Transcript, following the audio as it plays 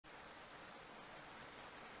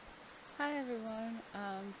Hi everyone.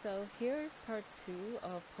 So here's part 2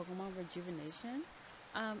 of Pokemon Rejuvenation.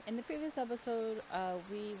 In the previous episode,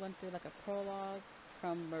 we went through like a prologue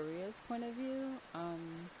from Maria's point of view.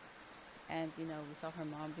 And we saw her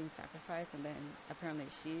mom being sacrificed, and then apparently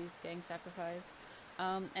she's getting sacrificed.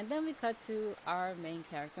 And then we cut to our main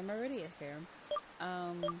character, Mauridea here,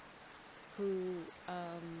 who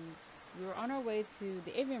we were on our way to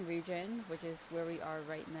the Avian region, which is where we are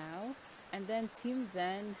right now. And then Team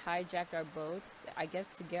Zen hijacked our boats, I guess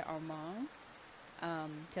to get our mom,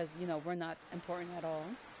 because, we're not important at all.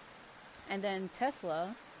 And then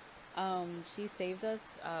Tesla, she saved us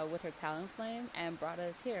with her Talonflame and brought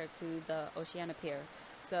us here to the Oceana Pier.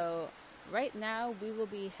 So right now we will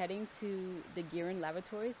be heading to the Girin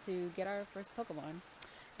Laboratories to get our first Pokemon.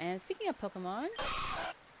 And speaking of Pokemon,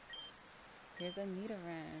 here's a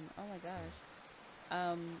Nidoran. Oh my gosh.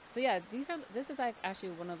 So yeah, this is like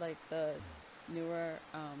actually one of like the newer,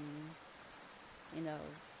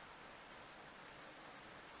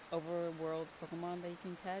 overworld Pokemon that you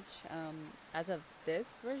can catch. As of this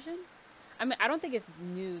version, I mean, I don't think it's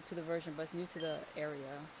new to the version, but it's new to the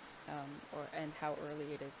area, and how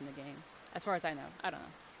early it is in the game. As far as I know, I don't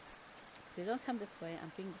know. Please don't come this way.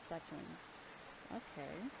 I'm getting the fletchlings.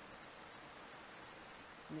 Okay.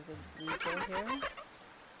 And there's a Weasel here.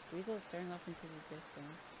 Weasel is staring off into the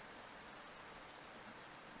distance.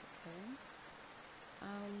 Okay.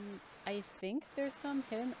 I think there's some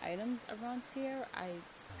hidden items around here.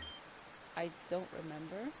 I don't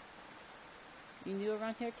remember. You new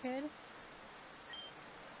around here, kid?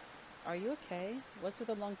 Are you okay? What's with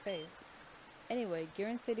the long face? Anyway,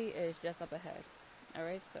 Girin City is just up ahead.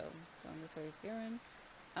 Alright, so going this way is Girin.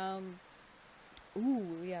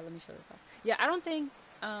 Ooh, yeah, let me show this off. Yeah, I don't think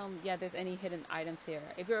there's any hidden items here.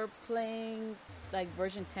 If you're playing like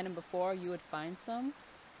version 10 and before, you would find some.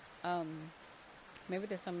 Maybe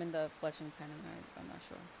there's some in the fletching pen, I'm not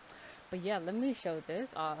sure. But yeah, let me show this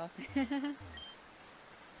off.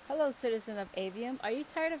 Hello, citizen of Avium. Are you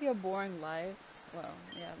tired of your boring life? Well,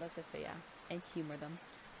 yeah, let's just say yeah. And humor them.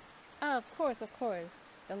 Ah, of course.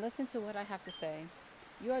 Then listen to what I have to say.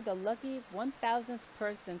 You are the lucky 1000th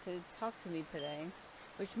person to talk to me today,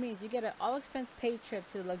 which means you get an all-expense-paid trip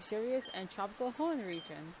to the luxurious and tropical Hoenn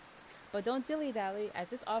region. But don't dilly-dally, as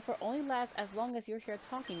this offer only lasts as long as you're here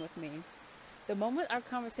talking with me. The moment our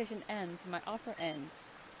conversation ends, my offer ends.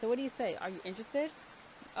 So what do you say? Are you interested?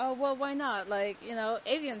 Oh, well, why not? Like,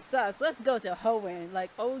 Avian sucks. Let's go to Hoenn,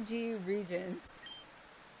 like OG regions.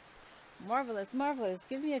 Marvelous.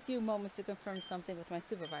 Give me a few moments to confirm something with my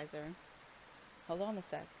supervisor. Hold on a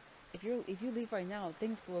sec. If you leave right now,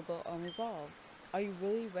 things will go unresolved. Are you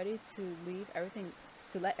really ready to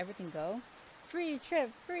let everything go? Free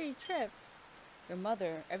trip! Your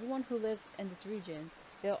mother, everyone who lives in this region,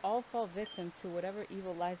 they'll all fall victim to whatever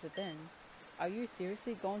evil lies within. Are you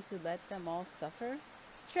seriously going to let them all suffer?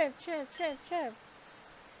 Trip!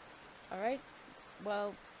 Alright,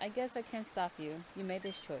 well, I guess I can't stop you. You made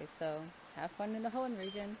this choice, so have fun in the Hoenn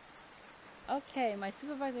region. Okay, my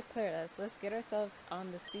supervisor cleared us. Let's get ourselves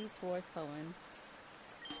on the sea towards Hoenn.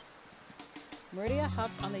 Mauridea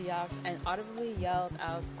hopped on the yacht and audibly yelled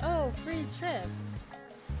out, "Oh, free trip!"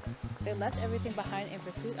 They left everything behind in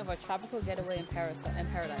pursuit of a tropical getaway in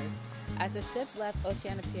paradise. As the ship left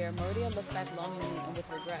Oceana Pier, Mauridea looked back longingly and with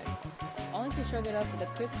regret, only to shrug it off with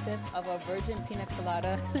a quick sip of a virgin pina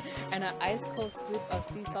colada and an ice-cold scoop of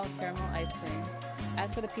sea salt caramel ice cream.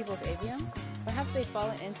 As for the people of Avium, perhaps they've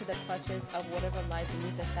fallen into the clutches of whatever lies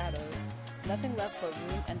beneath the shadows. Nothing left but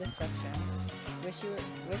ruin and destruction. Wish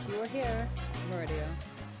you were here, Mauridea.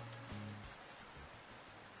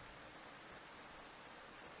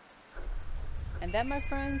 And that, my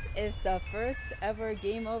friends, is the first ever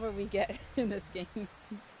game over we get in this game.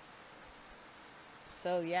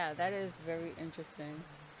 So yeah, that is very interesting.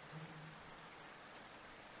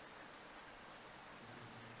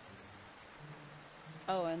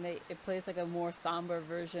 Oh, and it plays like a more somber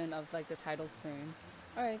version of like the title screen.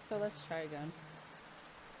 Alright, so let's try again.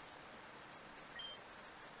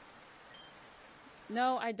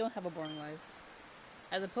 No, I don't have a boring life.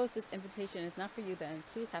 I suppose this invitation is not for you then.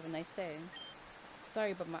 Please have a nice day.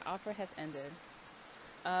 Sorry, but my offer has ended.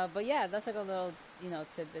 But yeah, that's like a little,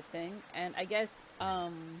 tidbit thing. And I guess,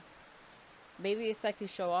 maybe it's like to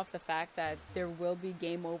show off the fact that there will be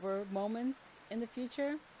game over moments in the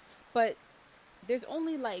future. But there's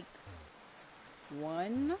only like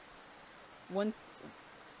one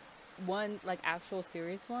like actual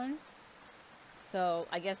serious one. So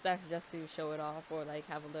I guess that's just to show it off or like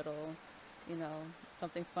have a little,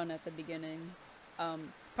 something fun at the beginning.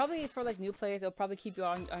 Probably for like new players, it'll probably keep you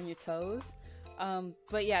on your toes.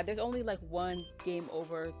 But yeah, there's only like one game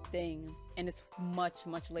over thing, and it's much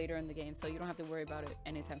later in the game, so you don't have to worry about it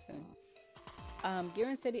anytime soon.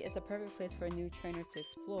 Giran City is a perfect place for new trainers to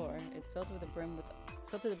explore. It's filled to the brim with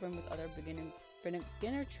other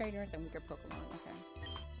beginner trainers and weaker Pokemon. Okay.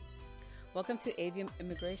 Welcome to Avium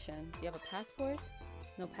Immigration. Do you have a passport?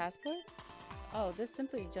 No passport? Oh, this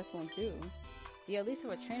simply just won't do. Do you at least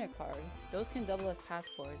have a trainer card? Those can double as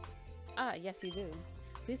passports. Ah, yes you do.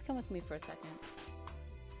 Please come with me for a second.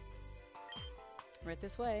 Right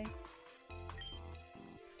this way.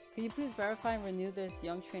 Can you please verify and renew this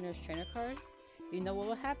young trainer's trainer card? You know what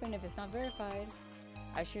will happen if it's not verified.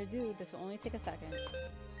 I sure do. This will only take a second.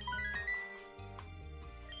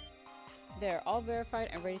 There, all verified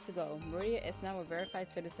and ready to go. Mauridea is now a verified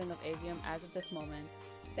citizen of Avium as of this moment.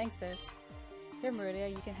 Thanks, sis. Here, Mauridea,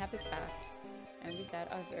 you can have this back. And we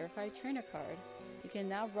got our verified trainer card. You can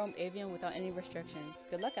now roam Avium without any restrictions.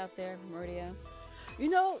 Good luck out there, Mauridea. You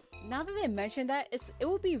know, now that they mentioned that, it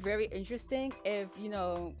would be very interesting if, you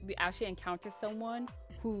know, we actually encounter someone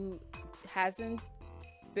who hasn't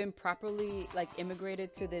been properly, like,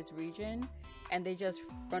 immigrated to this region, and they just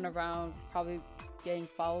run around probably getting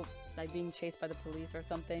followed, like being chased by the police or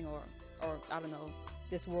something, or I don't know,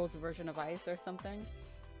 this world's version of Ice or something.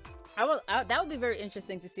 That would be very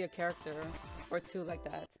interesting to see a character or two like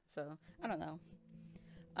that. So I don't know.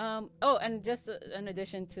 Oh, and just in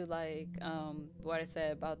addition to like what I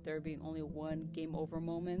said about there being only one game over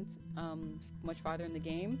moment much farther in the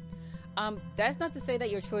game, that's not to say that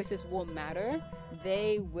your choices won't matter.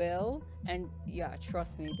 They will, and yeah,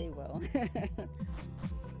 trust me, they will.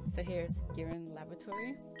 So here's Giran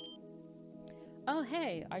Laboratory. Oh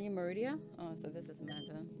hey, are you Mauridea? Oh, so this is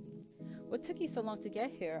Amanda. What took you so long to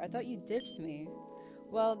get here? I thought you ditched me.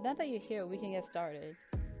 Well, now that you're here, we can get started.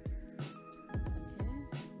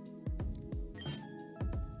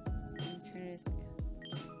 Okay. Trainers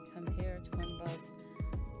come here to learn about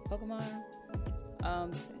Pokemon.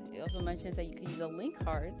 It also mentions that you can use a link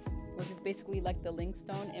heart, which is basically like the link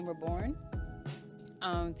stone in Reborn,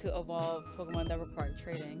 to evolve Pokemon that require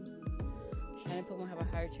trading. Shiny Pokemon have a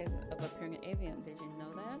higher chance of appearing in Avium. Did you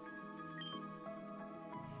know that?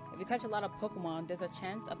 If you catch a lot of Pokemon, there's a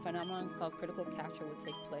chance a phenomenon called critical capture will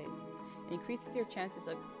take place. It increases your chances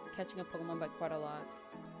of catching a Pokemon by quite a lot.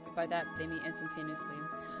 By that, they mean instantaneously.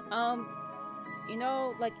 You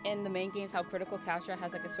know, like in the main games, how critical capture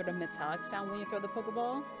has like a sort of metallic sound when you throw the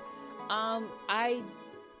Pokeball?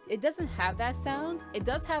 It doesn't have that sound. It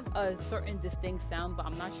does have a certain distinct sound, but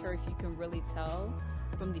I'm not sure if you can really tell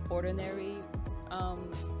from the ordinary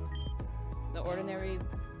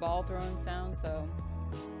ball throwing sound. So,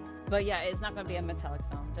 but yeah, it's not gonna be a metallic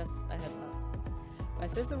sound. Just a heads up. My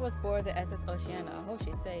sister was aboard the SS Oceana. I hope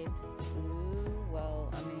she's saved. Ooh, well,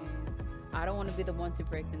 I mean, I don't want to be the one to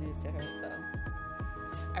break the news to her. So,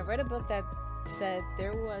 I read a book that said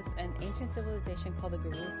there was an ancient civilization called the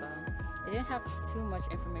Garufa. It didn't have too much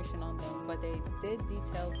information on them, but they did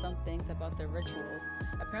detail some things about their rituals.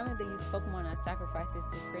 Apparently they use Pokemon as sacrifices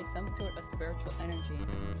to create some sort of spiritual energy.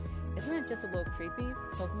 Isn't it just a little creepy?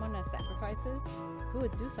 Pokemon as sacrifices? Who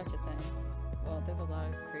would do such a thing? Well, there's a lot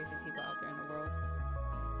of crazy people out there in the world.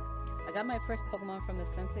 I got my first Pokemon from the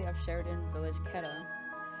sensei of Sheridan Village, Keta.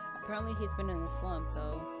 Apparently he's been in a slump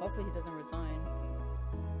though. Hopefully he doesn't resign.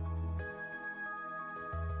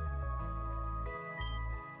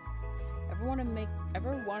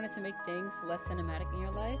 Ever wanted to make things less cinematic in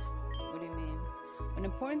your life? What do you mean? When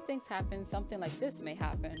important things happen, something like this may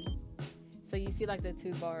happen. So you see like the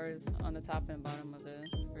two bars on the top and bottom of the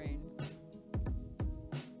screen.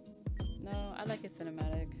 No, I like it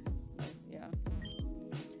cinematic. Like, yeah.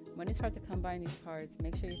 Money's hard to come by in these parts.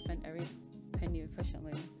 Make sure you spend every penny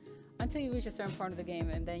efficiently. Until you reach a certain part of the game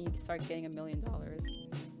and then you can start getting $1 million.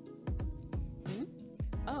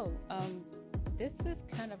 Oh, this is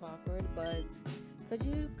kind of awkward, but could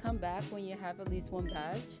you come back when you have at least one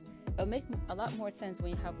badge? It'll make a lot more sense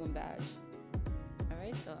when you have one badge.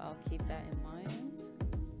 Alright, so I'll keep that in mind.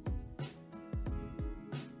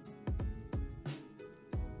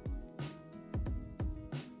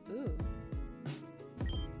 Ooh.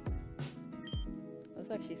 Looks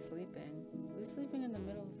like she's sleeping. Who's sleeping in the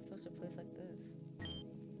middle of such a place like this?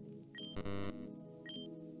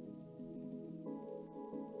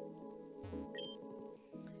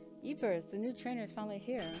 Yeepers, the new trainer is finally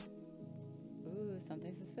here. Ooh,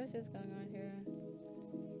 something suspicious going on here.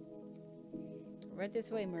 Right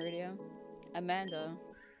this way, Mauridea. Amanda.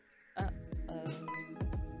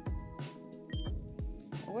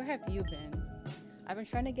 Where have you been? I've been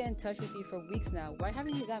trying to get in touch with you for weeks now. Why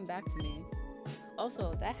haven't you gotten back to me?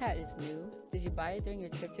 Also, that hat is new. Did you buy it during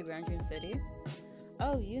your trip to Grand Dream City?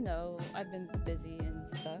 Oh, you know, I've been busy and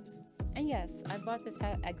stuff. And yes, I bought this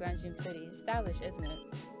hat at Grand Dream City. Stylish, isn't it?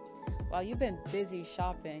 While you've been busy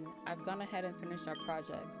shopping, I've gone ahead and finished our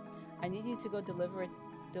project. I need you to go deliver it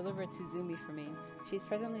to Zumi for me. She's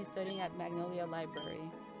presently studying at Magnolia Library.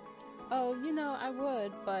 Oh, you know, I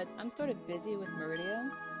would, but I'm sort of busy with Mauridea.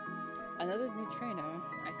 Another new trainer,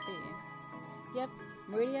 I see. Yep,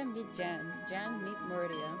 Mauridea meet Jan. Jan meet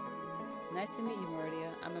Mauridea. Nice to meet you, Mauridea.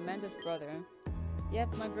 I'm Amanda's brother.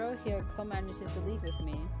 Yep, my girl here co-manages the league with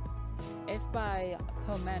me. If by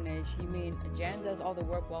co-manage you mean Jan does all the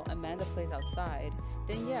work while Amanda plays outside,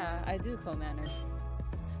 then yeah, I do co-manage.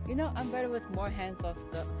 You know, I'm better with more hands-on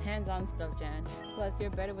stuff, Jan. Plus, you're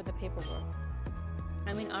better with the paperwork.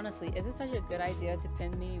 I mean, honestly, is it such a good idea to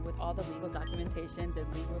pin me with all the legal documentation the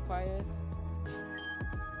league requires?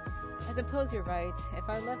 I suppose you're right. If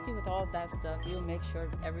I left you with all of that stuff, you'll make sure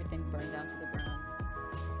everything burned down to the ground.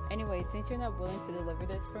 Anyway, since you're not willing to deliver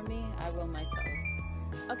this for me, I will myself.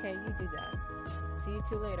 Okay, you do that. See you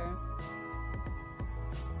two later.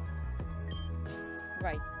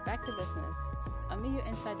 Right, back to business. I'll meet you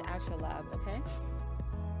inside the actual lab, okay?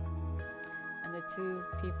 And the two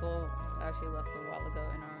people actually left a while ago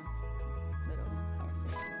in our little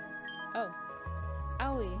conversation. Oh,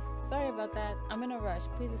 Owie, sorry about that. I'm in a rush.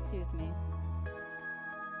 Please excuse me.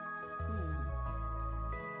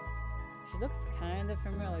 She looks kind of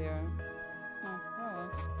familiar. Oh.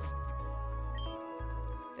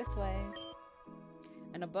 This way.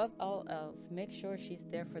 And above all else, make sure she's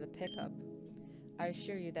there for the pickup. I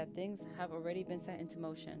assure you that things have already been set into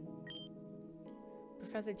motion.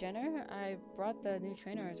 Professor Jenner, I brought the new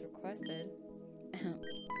trainer as requested.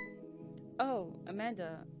 Oh,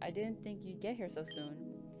 Amanda, I didn't think you'd get here so soon.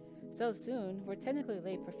 So soon? We're technically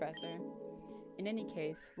late, Professor. In any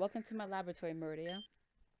case, welcome to my laboratory, Mauridea.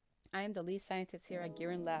 I am the lead scientist here at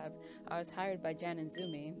Girin Lab. I was hired by Jan and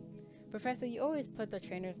Zumi. Professor, you always put the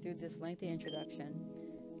trainers through this lengthy introduction.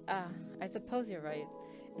 Ah, I suppose you're right.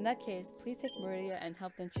 In that case, please take Mauridea and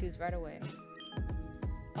help them choose right away.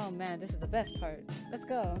 Oh man, this is the best part. Let's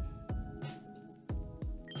go.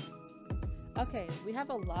 Okay, we have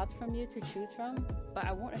a lot from you to choose from, but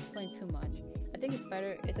I won't explain too much. I think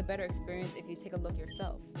it's a better experience if you take a look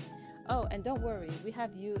yourself. Oh, and don't worry, we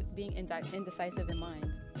have you being indecisive in mind.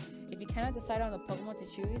 If you cannot decide on the Pokemon to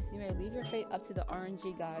choose, you may leave your fate up to the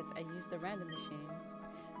RNG gods and use the random machine.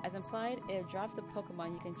 As implied, it drops the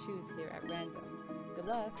Pokemon you can choose here at random. Good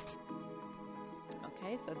luck!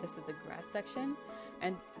 Okay, so this is the grass section,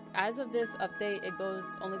 and as of this update, it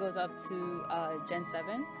only goes up to Gen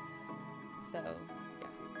 7. So, yeah,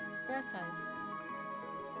 grass types.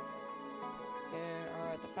 Here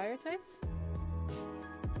are the fire types.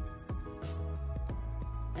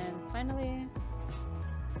 And finally,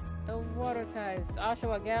 the water types.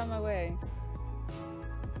 Oshawa, get out of my way.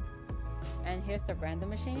 And here's the random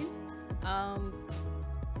machine.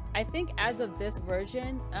 I think as of this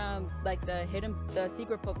version, like the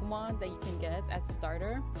secret Pokemon that you can get as a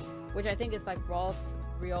starter, which I think is like Ralts,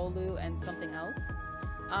 Riolu, and something else.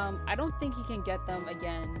 I don't think you can get them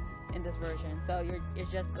again in this version. So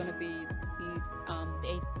it's just gonna be these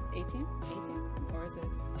 18, or is it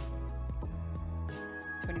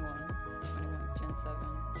 21, Gen 7.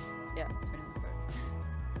 Yeah, 21 first.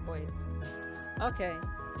 Wait. Okay.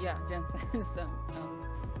 Yeah, Gen 7. So,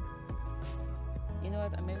 you know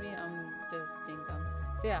what? Maybe I'm just being dumb.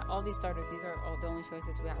 So yeah, all these starters, these are all the only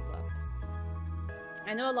choices we have left.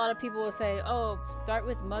 I know a lot of people will say, oh, start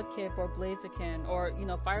with Mudkip or Blaziken, or, you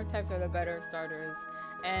know, fire types are the better starters.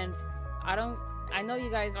 And I know you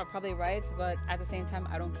guys are probably right, but at the same time,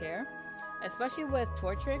 I don't care. Especially with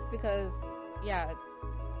Torchic, because, yeah,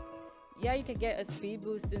 you could get a speed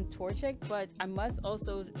boost in Torchic, but I must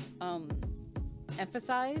also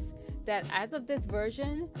emphasize that as of this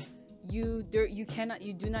version, you do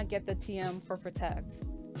not get the TM for Protect.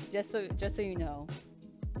 Just so you know.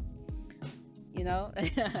 You know,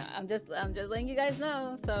 I'm just letting you guys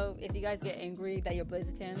know. So if you guys get angry that your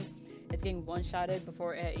Blaziken is getting one-shotted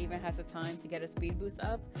before it even has the time to get a speed boost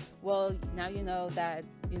up, well, now you know that,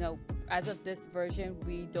 you know, as of this version,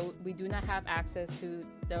 we do not have access to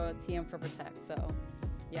the TM for Protect. So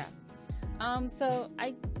yeah. So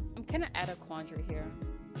I'm kind of at a quandary here.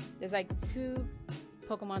 There's like two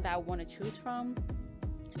Pokemon that I want to choose from,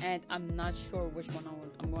 and I'm not sure which one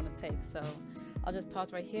I'm going to take. So I'll just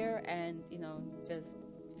pause right here and, you know, just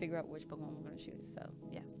figure out which Pokemon I'm going to choose. So,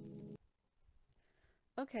 yeah.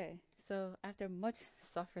 Okay, so after much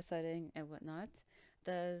software setting and whatnot,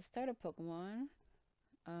 the starter Pokemon,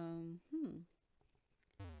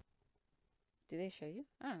 do they show you?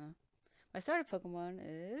 I don't know. My starter Pokemon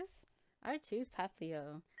is, I choose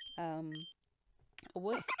Papio. I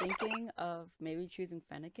was thinking of maybe choosing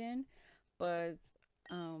Fennekin, but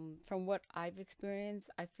from what I've experienced,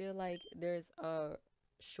 I feel like there's a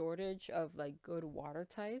shortage of like good water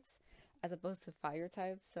types as opposed to fire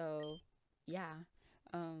types. So yeah,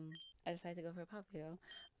 um, I decided to go for Papio.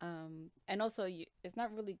 And also, it's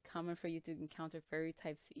not really common for you to encounter fairy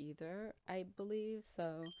types either, I believe.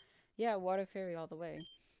 So yeah, water fairy all the way.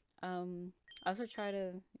 I also try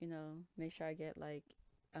to, make sure I get like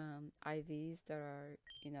IVs that are,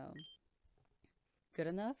 you know, good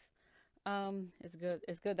enough. It's good.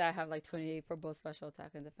 It's good that I have like 28 for both special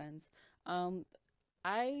attack and defense. Um,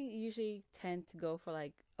 I usually tend to go for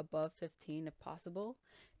like above 15 if possible.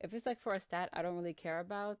 If it's like for a stat I don't really care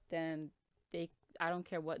about, then they I don't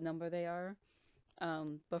care what number they are.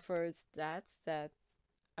 But for stats that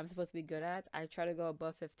I'm supposed to be good at, I try to go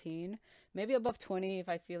above 15, maybe above 20 if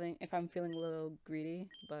I'm feeling a little greedy.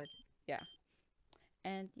 But yeah,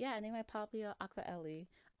 and yeah, I named my Paplia Aqua Ellie.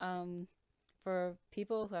 Um, for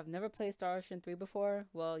people who have never played Star Ocean 3 before,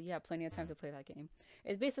 well, you have plenty of time to play that game.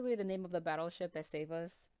 It's basically the name of the battleship that saved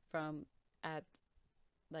us at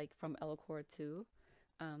from Elcor 2,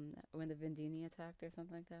 when the Vendini attacked or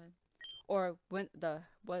something like that. Or when the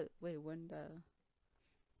what wait when the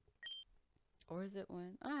or is it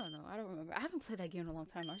when I don't know, I don't remember. I haven't played that game in a long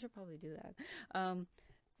time. I should probably do that.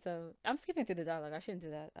 So I'm skipping through the dialogue. I shouldn't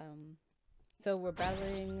do that. So we're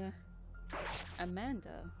battling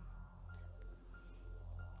Amanda.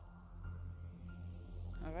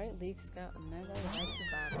 Alright, League Scout Amanda is ready to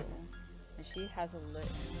battle. And she has a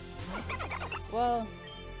Litten. Well,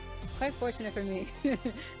 quite fortunate for me to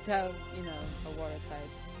have, a water type.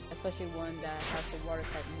 Especially one that has the water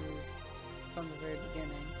type move from the very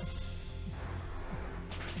beginning.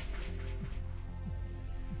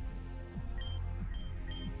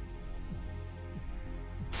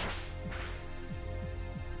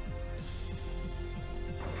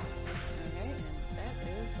 Alright, and that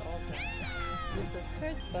is all done. Useless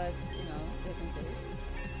crit, but, just in case.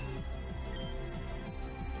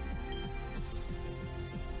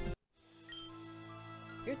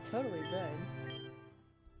 You're totally good.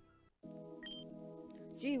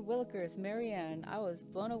 Gee Willikers, Marianne, I was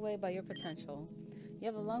blown away by your potential. You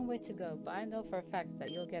have a long way to go, but I know for a fact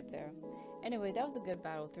that you'll get there. Anyway, that was a good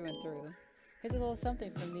battle through and through. Here's a little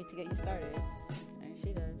something from me to get you started. And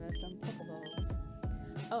she does have some Pokeballs.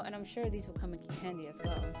 Oh, and I'm sure these will come in handy as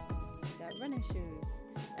well. Got running shoes.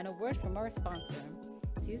 And a word from our sponsor.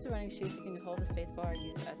 To use the running shoes, you can hold the spacebar and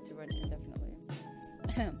use S to run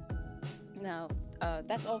indefinitely. Now,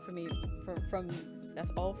 that's all for me.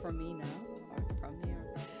 That's all for me now. Or from here.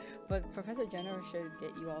 But Professor Jenner should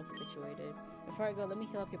get you all situated. Before I go, let me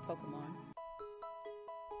heal up your Pokemon.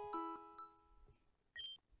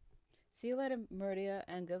 See you later, Mauridea,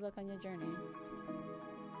 and good luck on your journey.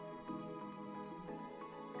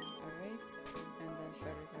 Alright, and the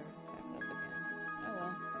shutters are back up again. Oh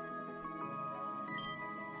well.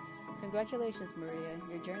 Congratulations, Mauridea.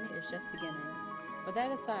 Your journey is just beginning. But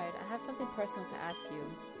that aside, I have something personal to ask you.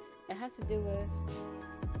 It has to do with...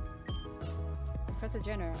 Professor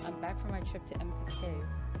Jenner, I'm back from my trip to Amethyst Cave.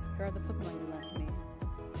 Here are the Pokemon you left me.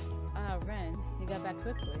 Ah, Ren, you got back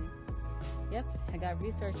quickly. Yep, I got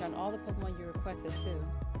research on all the Pokemon you requested too.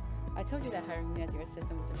 I told you that hiring me as your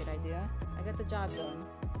assistant was a good idea. I got the job done.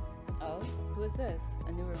 Oh, who is this?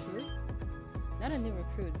 A new recruit? Not a new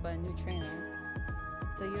recruit, but a new trainer.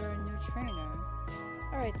 So you're a new trainer.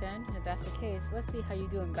 Alright then, if that's the case, let's see how you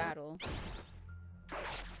do in battle.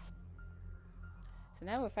 So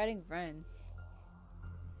now we're fighting Ren.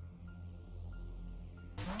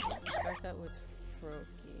 Starts out with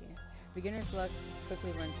Froakie. Beginner's luck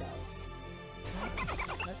quickly runs out.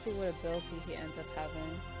 Let's see what ability he ends up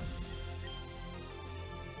having.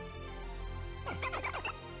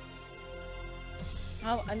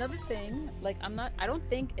 Oh, another thing, I don't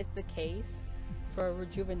think it's the case for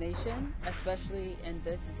Rejuvenation, especially in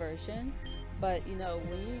this version. But,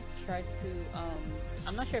 when you try to,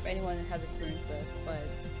 I'm not sure if anyone has experienced this, but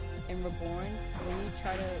in Reborn, when you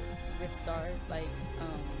try to restart,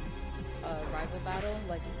 a rival battle,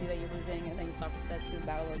 like you see that you're losing and then you start set to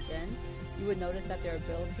battle again, you would notice that their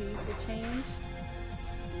abilities would change.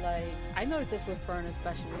 Like, I noticed this with Fern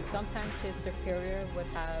especially. Sometimes his superior would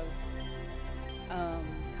have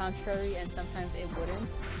contrary and sometimes it wouldn't,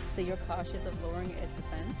 so you're cautious of lowering its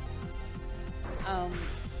defense.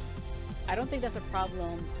 I don't think that's a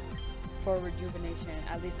problem for Rejuvenation,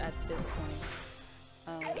 at least at this point.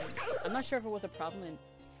 I'm not sure if it was a problem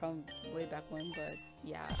from way back when, but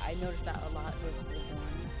yeah, I noticed that a lot with Reborn.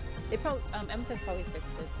 They probably, Amethyst probably fixed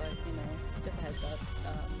it, but just a heads up,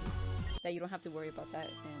 that you don't have to worry about that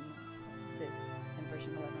in version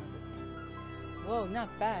 11 of this game. Whoa, not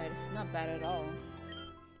bad. Not bad at all.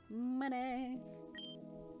 Money.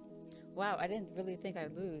 Wow, I didn't really think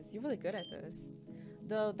I'd lose. You're really good at this.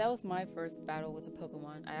 Though that was my first battle with a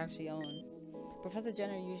Pokemon I actually own. Professor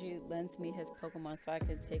Jenner usually lends me his Pokemon so I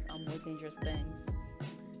can take on more dangerous things.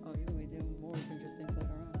 Oh, you're gonna be doing more dangerous things later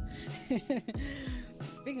on.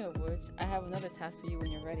 Speaking of which, I have another task for you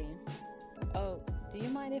when you're ready. Oh, do you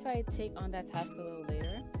mind if I take on that task a little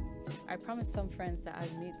later? I promised some friends that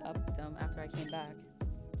I'd meet up with them after I came back.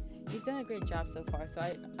 You've done a great job so far, so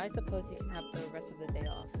I suppose you can have the rest of the day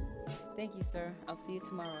off. Thank you, sir. I'll see you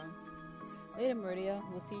tomorrow. Later, Mauridea.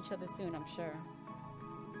 We'll see each other soon, I'm sure.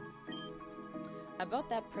 About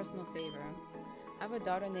that personal favor, I have a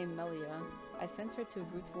daughter named Melia. I sent her to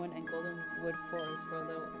Route 1 and Goldenwood Forest for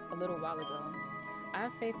a little while ago. I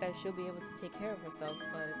have faith that she'll be able to take care of herself,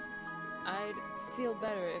 but I'd feel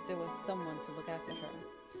better if there was someone to look after her.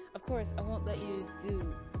 Of course, I won't let you do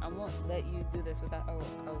this without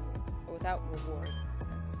reward.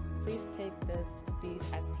 Please take these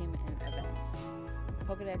as payment in advance. The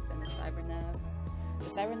Pokedex and the CyberNav. The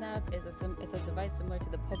CyberNav is a device similar to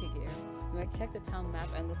the Pokegear. You might check the town map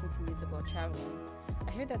and listen to music while traveling.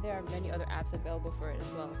 I hear that there are many other apps available for it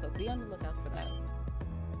as well, so be on the lookout for that.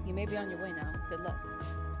 You may be on your way now. Good luck.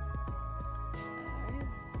 Alright.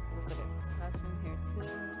 Looks like a classroom here too.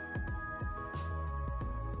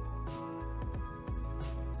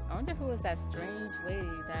 I wonder who was that strange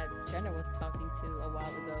lady that Jenna was talking to a while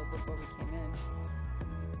ago before we came in.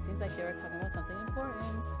 Seems like they were talking about something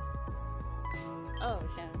important. Oh,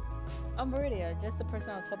 Shan. Oh, Mauridea, just the person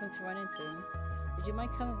I was hoping to run into. Would you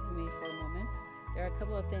mind coming with me for a moment? There are a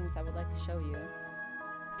couple of things I would like to show you.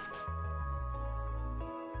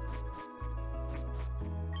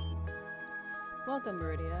 Welcome,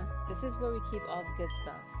 Mauridea. This is where we keep all the good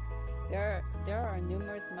stuff. There are a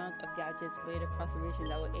numerous amount of gadgets laid across the region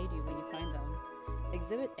that will aid you when you find them.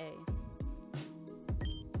 Exhibit A.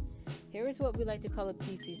 Here is what we like to call a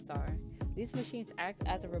PC Star. These machines act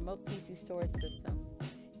as a remote PC storage system.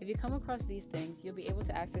 If you come across these things, you'll be able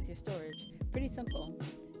to access your storage. Pretty simple.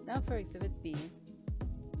 Now for Exhibit B.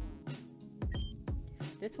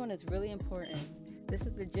 This one is really important. This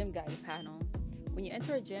is the gym guide panel. When you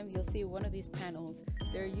enter a gym, you'll see one of these panels.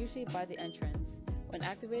 They're usually by the entrance. When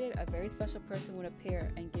activated, a very special person would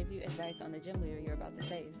appear and give you advice on the gym leader you're about to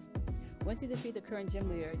face. Once you defeat the current gym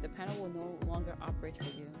leader, the panel will no longer operate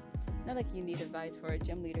for you. Not like you need advice for a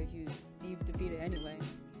gym leader you've defeated anyway.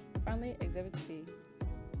 Finally, Exhibit C.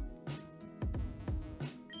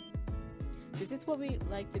 This is what we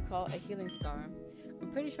like to call a healing star. I'm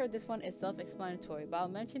pretty sure this one is self-explanatory, but I'll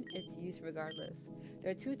mention its use regardless.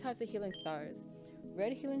 There are two types of healing stars.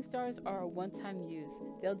 Red healing stars are a one-time use.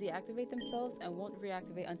 They'll deactivate themselves and won't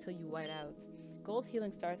reactivate until you white out. Gold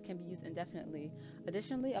healing stars can be used indefinitely.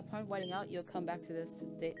 Additionally, upon whiting out, you'll come back to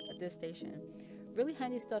this station. Really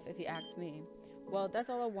handy stuff if you ask me. Well, that's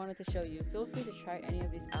all I wanted to show you. Feel free to try any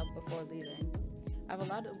of these out before leaving. I have a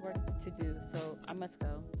lot of work to do, so I must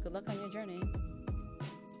go. Good luck on your journey.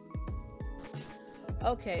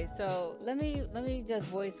 Okay, so let me just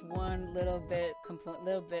voice one little bit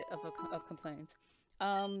of complaint.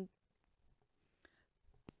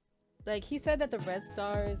 Like he said that the red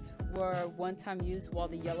stars were one-time use while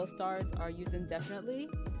the yellow stars are used indefinitely.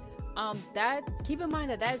 Keep in mind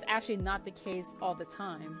that is actually not the case all the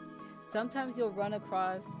time. Sometimes you'll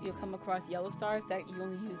come across yellow stars that you can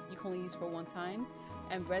only use for one time,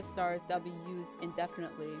 and red stars that'll be used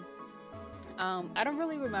indefinitely. I don't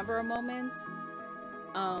really remember a moment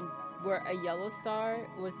where a yellow star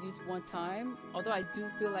was used one time, although I do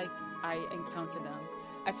feel like I encountered them.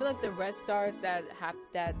 I feel like the red stars that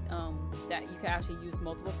you can actually use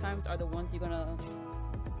multiple times are the ones you're gonna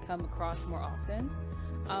come across more often.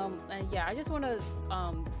 And yeah, I just want to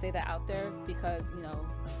say that out there because, you know,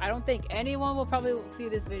 I don't think anyone will probably see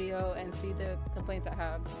this video and see the complaints I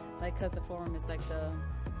have, like, because the forum is like the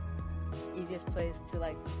easiest place to,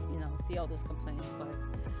 like, you know, see all those complaints. But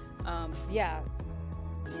yeah,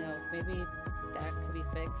 you know, maybe that could be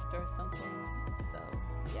fixed or something. So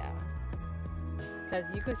yeah, because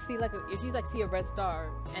you could see, like, if you like see a red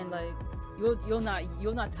star and like you'll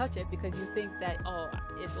not touch it because you think that, oh,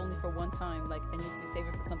 it's only for one time, like I need to save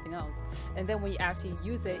it for something else. And then when you actually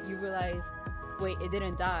use it, you realize, wait, it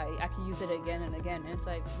didn't die. I can use it again and again. And it's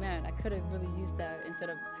like, man, I could have really used that instead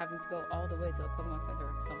of having to go all the way to a Pokemon Center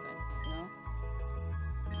or something, you know?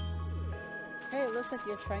 Hey, it looks like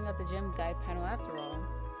you're trying out the gym guide panel after all.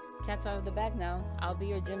 Cat's out of the bag now. I'll be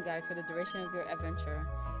your gym guide for the duration of your adventure.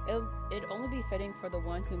 It'd only be fitting for the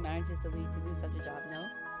one who manages the league to do such a job, no?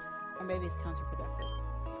 Or maybe it's counterproductive.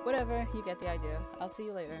 Whatever, you get the idea. I'll see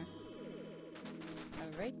you later.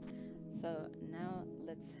 Alright, So now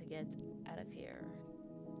let's get out of here.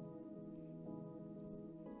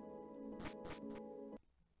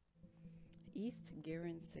 East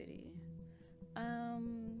Giron City. I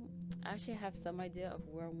actually have some idea of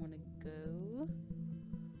where I want to go.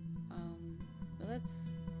 But let's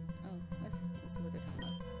see what they're talking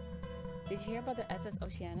about. Did you hear about the SS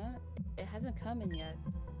Oceana? It hasn't come in yet.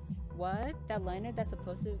 What? That liner that's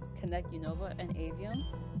supposed to connect Unova and Avium?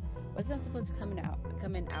 Wasn't that supposed to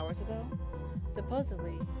come in hours ago?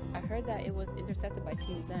 Supposedly, I heard that it was intercepted by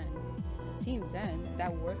Team Zen. Team Zen?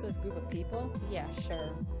 That worthless group of people? Yeah,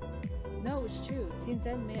 sure. No, it's true. Team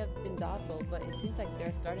Zen may have been docile, but it seems like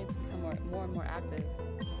they're starting to become more and more active.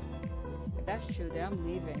 If that's true, then I'm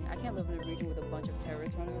leaving. I can't live in a region with a bunch of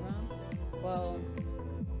terrorists running around. Well,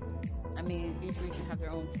 I mean, each region have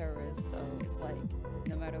their own terrorists, so it's like,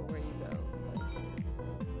 no matter where you go, like,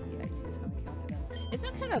 yeah, you're just gonna encounter them. It's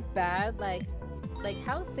not kind of bad, like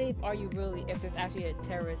how safe are you really if there's actually a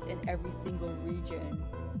terrorist in every single region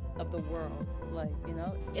of the world? Like, you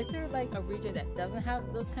know, is there like a region that doesn't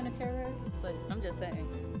have those kind of terrorists? Like, I'm just saying.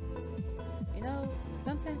 You know,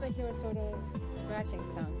 sometimes I hear a sort of scratching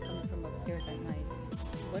sound coming from upstairs at night.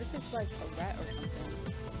 What if it's like a rat or something?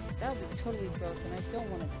 That would be totally gross, and I don't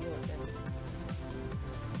want to deal with it.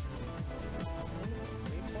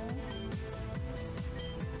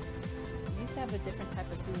 We used to have a different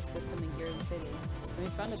type of sewer system in Giron City. When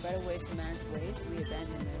we found a better way to manage waste, we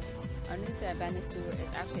abandoned it. Underneath the abandoned sewer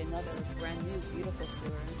is actually another brand new, beautiful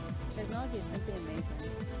sewer. Technology is simply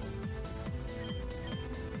amazing.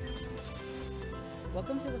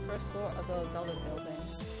 Welcome to the first floor of the Velvet Building.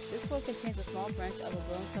 This floor contains a small branch of a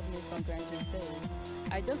growing company from Grand Jam City.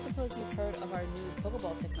 I don't suppose you've heard of our new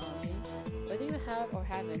Pokeball technology. Whether you have or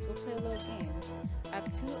haven't, we'll play a little game. I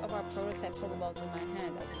have 2 of our prototype Pokeballs in my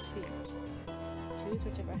hand as we speak. Choose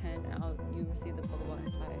whichever hand and you receive the Pokeball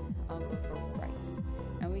inside. I'll go for right.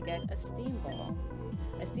 And we get a Steam Ball.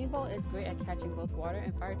 A Steam Ball is great at catching both water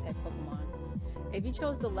and fire type Pokemon. If you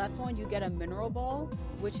chose the left one, you get a Mineral Ball,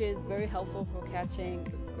 which is very helpful for catching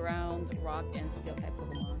ground, rock, and steel type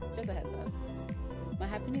Pokemon. Just a heads up. My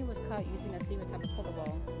Happy Meal was caught using a secret type of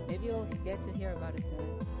Pokeball. Maybe you'll get to hear about it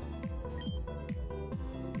soon.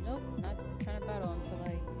 Nope, not trying to battle until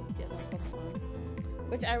I get my Pokemon.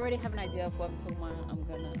 Which I already have an idea of what Pokemon I'm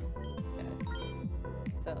gonna get.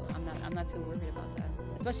 So I'm not too worried about that.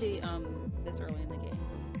 Especially this early in the game.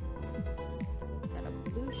 Got a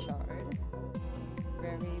blue shard.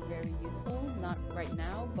 Very, very useful. Not right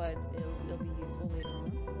now, but it'll be useful later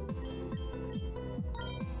on.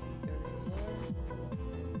 Third floor.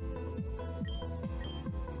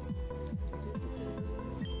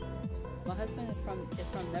 My husband is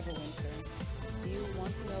from Neverwinter. Do you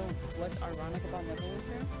want to know what's ironic about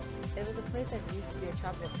Neverwinter? It was a place that used to be a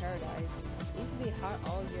tropical paradise. It used to be hot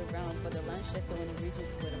all year round, but the land shifted when the regions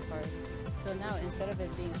split apart. So now, instead of it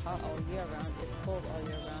being hot all year round, it's cold all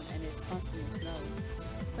year round, and it's constantly snows.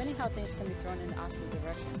 Funny how things can be thrown in the opposite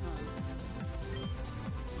direction, huh?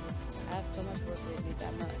 I have so much work lately that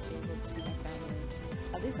I'm not able to see my family.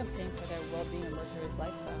 At least I'm paying for their well-being and luxurious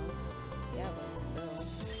lifestyle. Yeah, but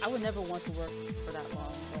still. I would never want to work for that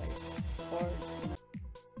long, like, or, you know.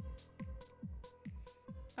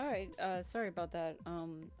 Alright, sorry about that.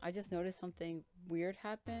 I just noticed something weird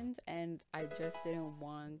happened, and I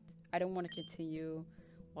don't want to continue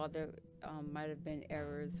while there might have been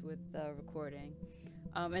errors with the recording.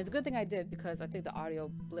 And it's a good thing I did, because I think the audio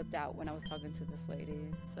blipped out when I was talking to this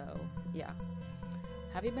lady, so yeah.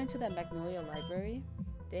 Have you been to that Magnolia library?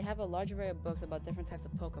 They have a large array of books about different types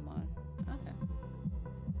of Pokemon. Okay.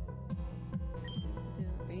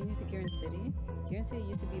 Are you new to Giron City? Giron City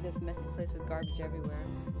used to be this messy place with garbage everywhere.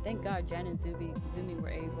 Thank God Jan and Zumi were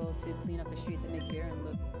able to clean up the streets and make Giron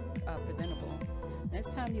look presentable.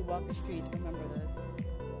 Next time you walk the streets, remember this.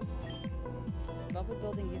 The Velvet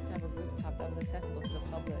Building used to have a rooftop that was accessible to the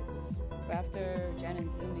public. But after Jan and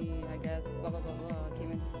Zumi, I guess, blah blah blah blah,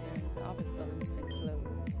 came in there into the office building, it's been closed.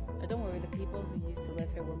 But don't worry, the people who used to live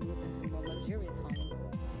here were moved into more luxurious homes.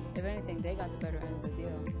 If anything, they got the better end of the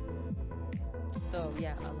deal. So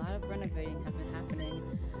yeah, a lot of renovating has been happening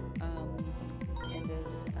in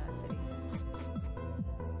this city.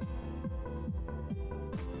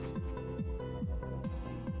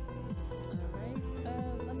 Alright,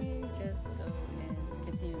 let me just go and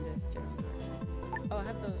continue this general direction. Oh, I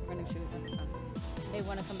have the running shoes on. Hey,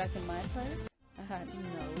 wanna come back to my place? No.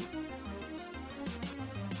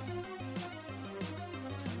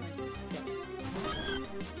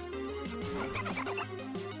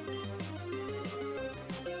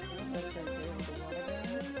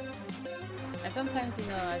 I And sometimes, you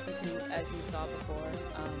know, as you saw before,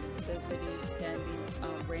 the city can be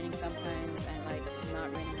raining sometimes and like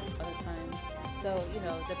not raining other times. So, you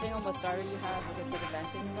know, depending on what starter you have, you can take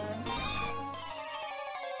advantage of that.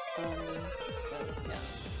 But yeah.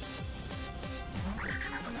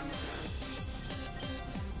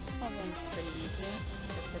 Problem's pretty easy.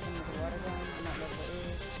 Just hit them with the water gun, do not level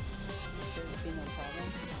 8. There should be no problem.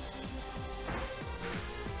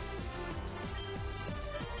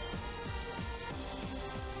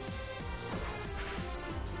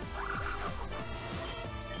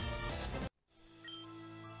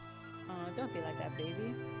 Don't be like that,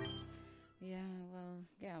 baby. Yeah, well,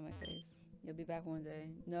 get out of my face. You'll be back one day.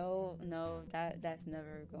 No, no, that's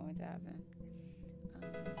never going to happen.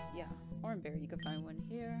 Yeah, Oranberry, you can find one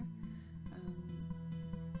here.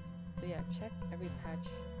 So yeah, check every patch,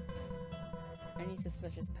 any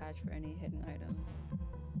suspicious patch for any hidden items.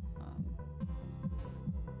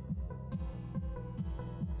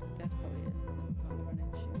 That's probably it. Don't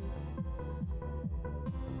running shoes.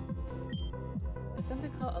 There's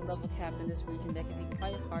something called a level cap in this region that can be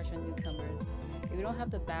quite harsh on newcomers. If you don't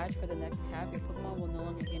have the badge for the next cap, your Pokemon will no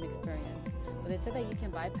longer gain experience. But they said that you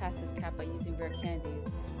can bypass this cap by using rare candies.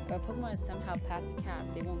 If a Pokemon is somehow past the cap,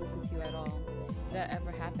 they won't listen to you at all. If that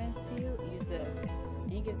ever happens to you, use this.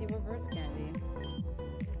 And he gives you reverse candy.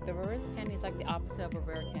 The reverse candy is like the opposite of a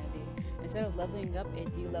rare candy. Instead of leveling up,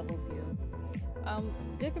 it de-levels you.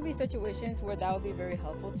 There could be situations where that would be very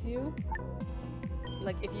helpful to you.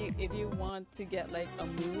 Like if you want to get like a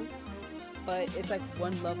move, but it's like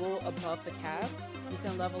one level above the cap, you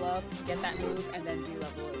can level up, get that move, and then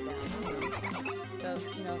de-level it down. So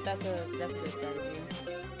you know that's a good strategy.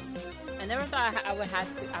 I never thought I would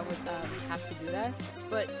have to do that,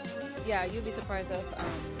 but yeah, you'd be surprised of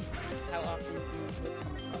how often you would come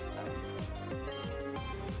across that.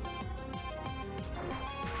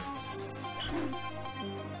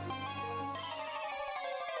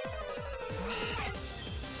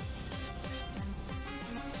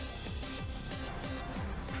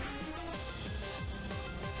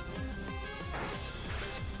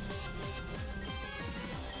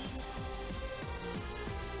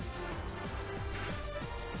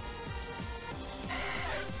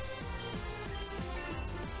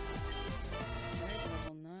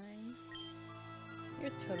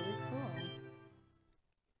 Totally cool.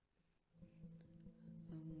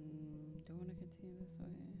 Do I want to continue this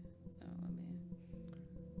way? Oh, let me.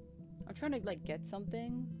 I'm trying to like get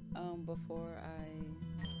something before I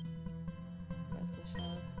Rascal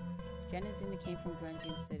Shop. Jen and Zumi came from Grand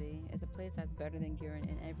Dream City. It's a place that's better than Gurren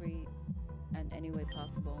in any way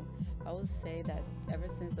possible. I will say that ever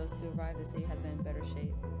since those two arrived, the city has been in better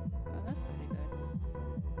shape. Oh, that's pretty good.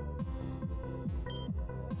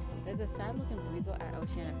 There's a sad-looking Breezel at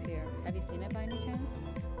Oceana Pier. Have you seen it by any chance?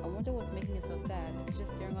 I wonder what's making it so sad. It's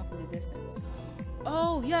just staring off in the distance.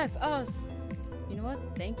 Oh, yes, us! You know what?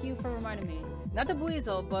 Thank you for reminding me. Not the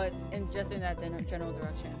Breezel, but just in that general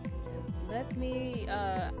direction. Let me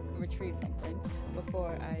retrieve something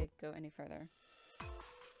before I go any further.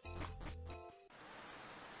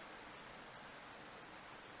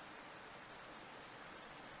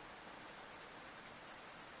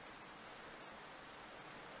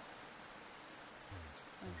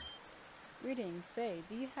 Greetings, say,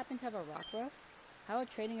 do you happen to have a Rockruff? How about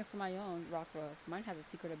trading it for my own Rockruff? Mine has a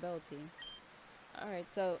secret ability.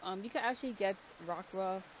 Alright, so you can actually get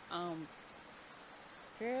Rockruff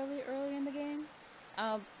fairly early in the game.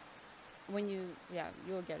 When you, yeah,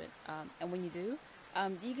 you'll get it. And when you do,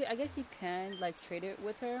 I guess you can like trade it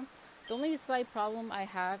with her. The only slight problem I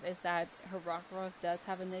have is that her Rockruff does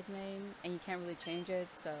have a nickname and you can't really change it,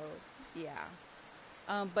 so yeah.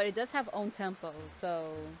 But it does have own tempo,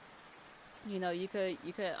 so you know, you could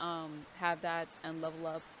have that and level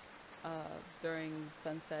up during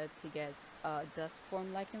sunset to get Dusk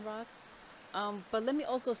Form Lycanroc. But let me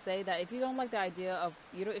also say that if you don't like the idea of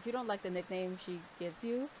if you don't like the nickname she gives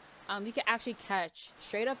you, you can actually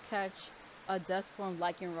straight up catch a Dusk Form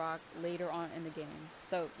Lycanroc later on in the game.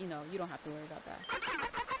 So you know you don't have to worry about that.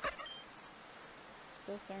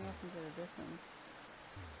 Still staring off into the distance.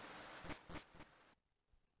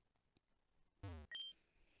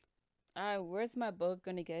 Alright, where's my boat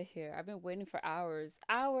gonna get here? I've been waiting for hours.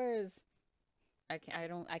 Hours! I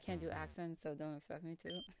can't do accents, so don't expect me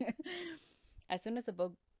to. As soon as the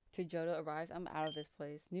boat to Johto arrives, I'm out of this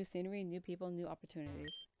place. New scenery, new people, new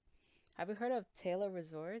opportunities. Have you heard of Taylor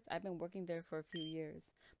Resorts? I've been working there for a few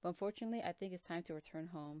years. But unfortunately, I think it's time to return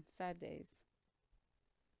home. Sad days.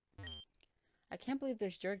 I can't believe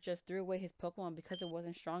this jerk just threw away his Pokemon because it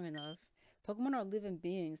wasn't strong enough. Pokemon are living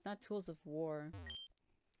beings, not tools of war.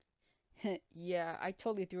 Yeah, I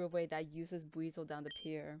totally threw away that useless Weasel down the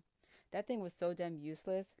pier. That thing was so damn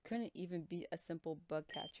useless, couldn't even be a simple bug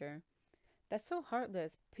catcher. That's so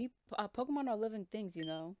heartless. Pokemon are living things, you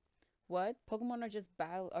know. What? Pokemon are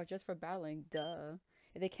just for battling, duh.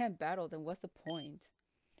 If they can't battle, then what's the point?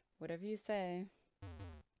 Whatever you say.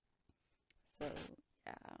 So,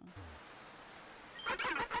 yeah.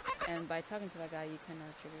 And by talking to that guy, you can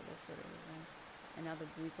trigger this sort of event. And now the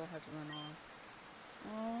Weasel has run off.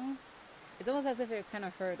 Aww. It's almost as if it kind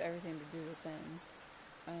of heard everything the dude was saying.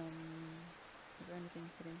 Is there anything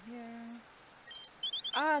hidden here?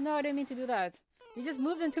 Ah, no, I didn't mean to do that. You just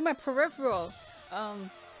moved into my peripheral.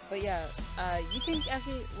 But yeah, you can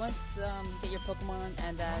actually, once you get your Pokemon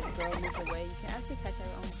and that girl moves away, you can actually catch your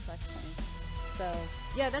own collection. So,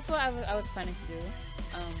 yeah, that's what I was planning to do.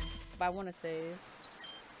 But I want to save.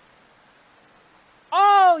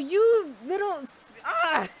 Oh, you little...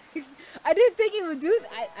 Ah! I didn't think he would do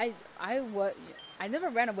that. I never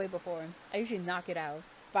ran away before. I usually knock it out.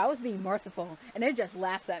 But I was being merciful, and it just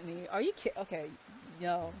laughs at me. Are you kidding? Okay,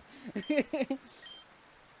 no.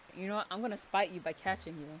 You know what? I'm gonna spite you by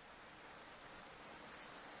catching you.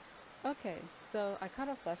 Okay, so I caught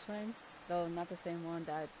a Fleshling, though not the same one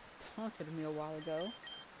that taunted me a while ago.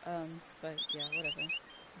 But yeah, whatever.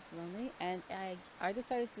 It's lonely, and I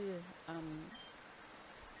decided to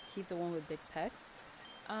keep the one with big pecs.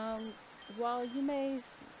 While you may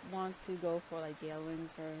want to go for like Gale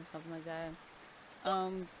Wings or something like that,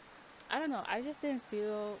 I don't know. I just didn't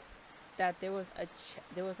feel that there was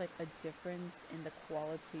like a difference in the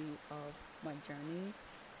quality of my journey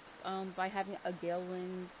by having a Gale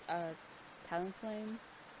Wings Talonflame.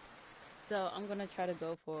 So I'm gonna try to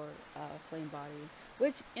go for Flame Body,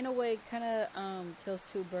 which in a way kind of kills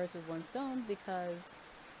two birds with one stone, because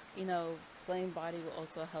you know, Flame Body will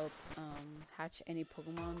also help hatch any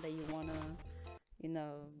Pokemon that you wanna, you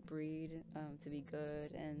know, breed to be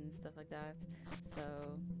good and stuff like that. So,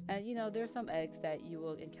 and you know, there's some eggs that you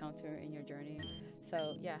will encounter in your journey.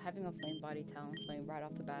 So yeah, having a Flame Body Talonflame right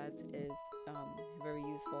off the bat is very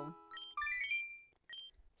useful.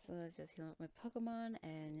 So let's just heal up my Pokemon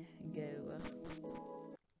and go.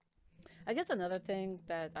 I guess another thing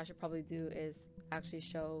that I should probably do is actually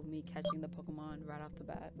show me catching the Pokemon right off the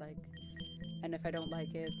bat, like, and if I don't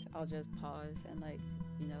like it, I'll just pause and like,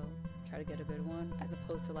 you know, try to get a good one, as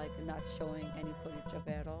opposed to like not showing any footage of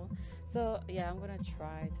it at all. So yeah, I'm gonna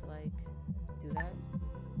try to like do that.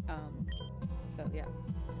 So yeah.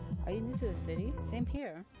 Are you new to the city? Same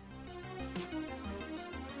here.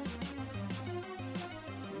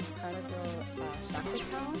 How to go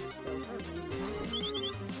Chocolate Town?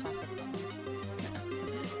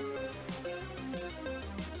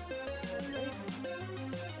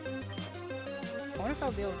 I wonder if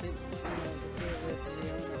I'll be able to do it with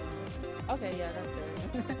Riona. Okay, yeah, that's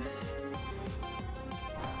good.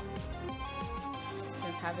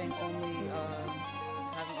 Since having only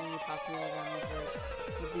Popular around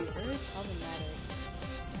would be very problematic.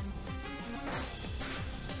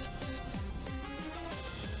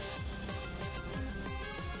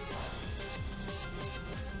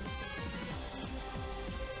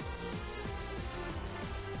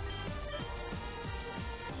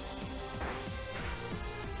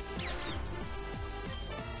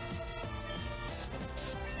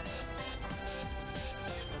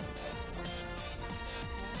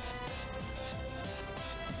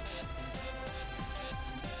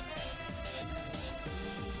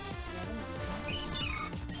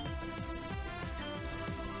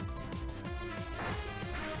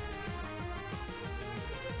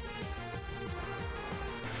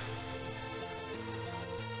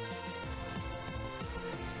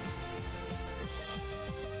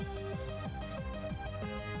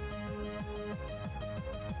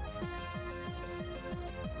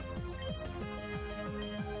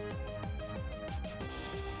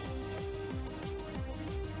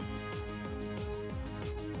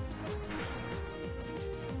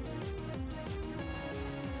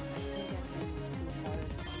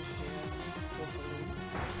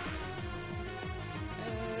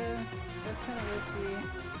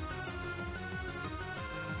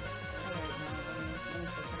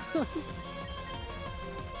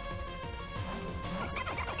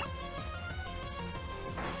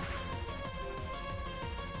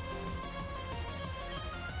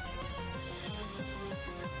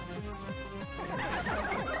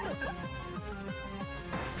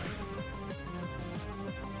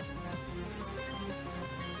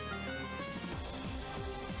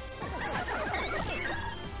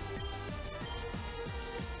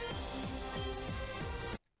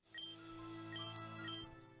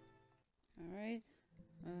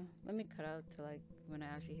 Let me cut out to like when I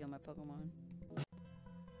actually heal my Pokemon.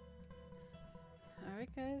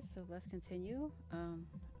 Alright guys, so let's continue.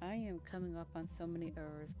 I am coming up on so many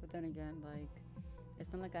errors, but then again, like,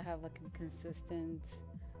 it's not like I have like a consistent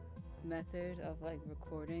method of like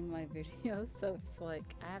recording my videos, so it's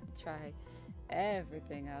like I have to try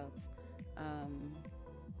everything out.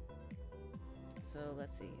 So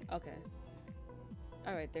let's see. Okay.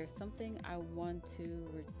 Alright, there's something I want to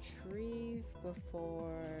retrieve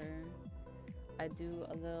before I do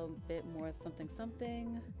a little bit more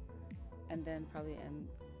something, and then probably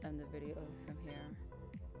end the video from here.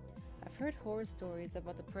 I've heard horror stories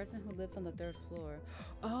about the person who lives on the 3rd floor.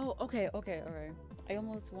 Oh, okay, alright. I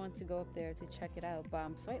almost want to go up there to check it out, but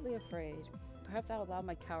I'm slightly afraid. Perhaps I'll allow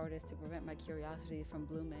my cowardice to prevent my curiosity from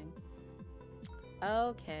blooming.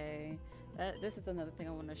 Okay, this is another thing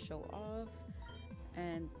I want to show off.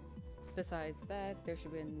 And besides that, there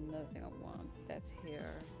should be another thing I want. That's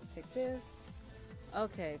here. Take this.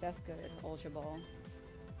 Okay, that's good. Ultra Ball.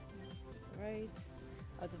 Right.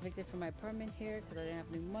 I was evicted from my apartment here because I didn't have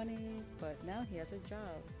any money, but now he has a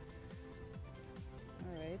job.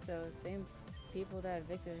 Alright, those same people that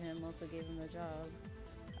evicted him also gave him a job.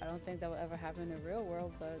 I don't think that will ever happen in the real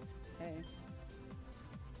world, but hey.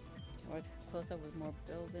 Or close up with more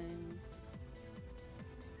buildings.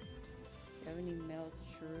 Do you have any male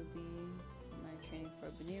Cherubi? Am I training for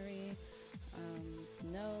a Baneri?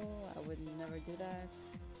 No, I would never do that.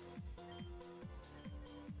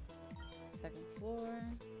 2nd floor.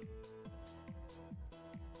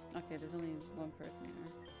 Okay, there's only one person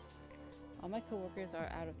here. All my coworkers are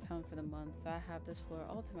out of town for the month, so I have this floor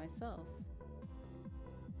all to myself.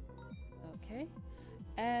 Okay.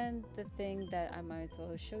 And the thing that I might as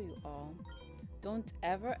well show you all. Don't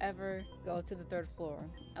ever go to the 3rd floor,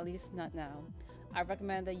 at least not now. I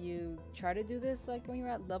recommend that you try to do this like when you're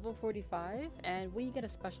at level 45 and when you get a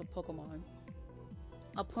special Pokemon.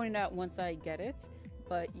 I'll point it out once I get it,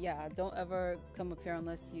 but yeah, don't ever come up here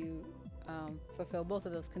unless you fulfill both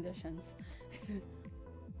of those conditions.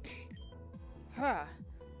 Ha!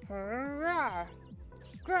 Hurrah!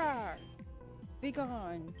 Grah! Be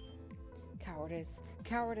gone! Cowardice!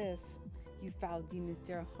 You foul demons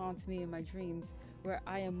dare haunt me in my dreams, where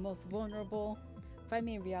I am most vulnerable. Find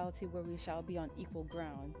me in reality where we shall be on equal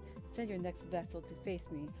ground. Send your next vessel to face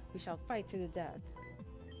me. We shall fight to the death.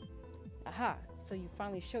 Aha! So you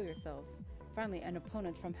finally show yourself. Finally an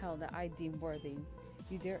opponent from hell that I deem worthy.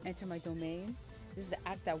 You dare enter my domain? This is the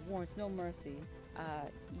act that warrants no mercy.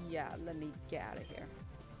 Yeah, let me get out of here.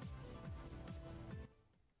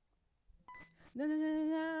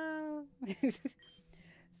 No.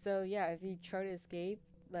 So yeah, if you try to escape,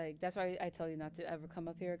 like, that's why I tell you not to ever come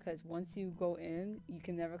up here, because once you go in, you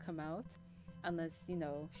can never come out unless, you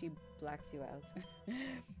know, she blacks you out.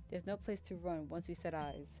 There's no place to run once we set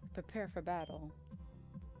eyes. Prepare for battle.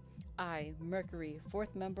 I, Mercury,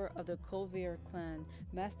 4th member of the Colvier clan,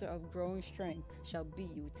 master of growing strength, shall beat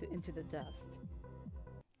you into the dust.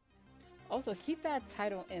 Also, keep that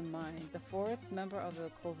title in mind, the 4th member of the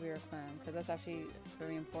Colvier clan, because that's actually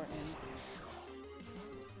very important.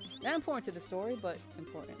 Not important to the story, but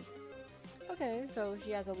important. Okay, so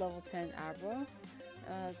she has a level 10 Abra.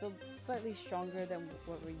 So slightly stronger than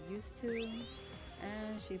what we're used to.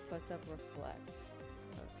 And she puts up Reflect.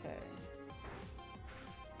 Okay.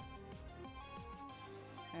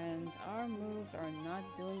 And our moves are not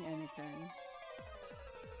doing anything.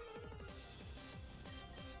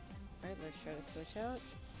 Alright, let's try to switch out.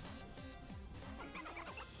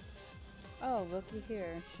 Oh, looky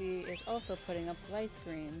here. She is also putting up light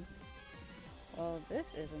screens. Well, this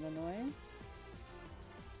isn't annoying.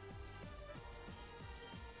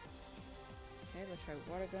 Okay, let's try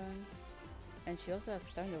Water Gun. And she also has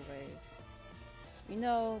Thunder Wave. You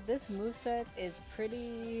know, this moveset is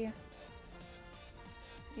pretty...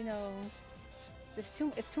 You know... it's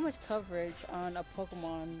too much coverage on a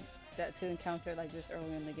Pokemon that to encounter like this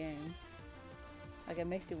early in the game. Like, it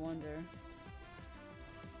makes you wonder.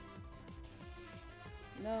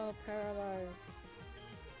 No, paralyzed.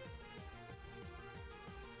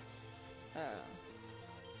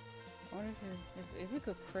 I wonder if we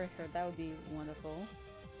could crit her, that would be wonderful.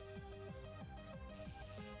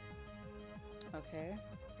 Okay,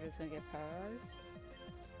 we're just gonna get paralyzed.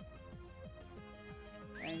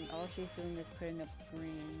 And all she's doing is putting up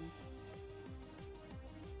screens.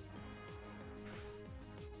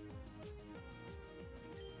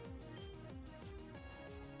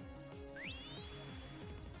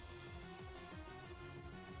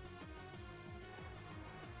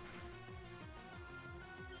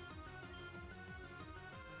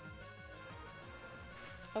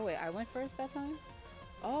 Oh wait, I went first that time?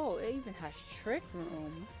 Oh, it even has Trick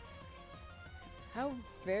Room. How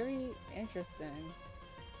very interesting.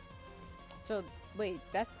 So, wait,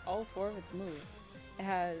 that's all 4 of its moves. It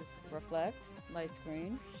has Reflect, Light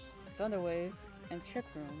Screen, Thunder Wave, and Trick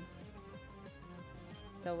Room.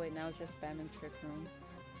 So wait, now it's just spamming Trick Room.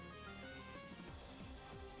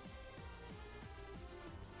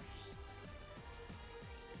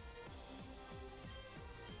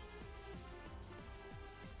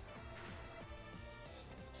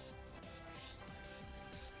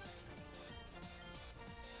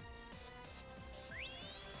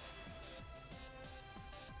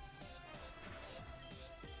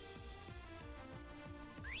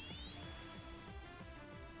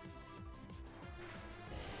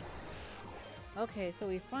 Okay, so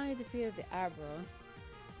we finally defeated the Abra,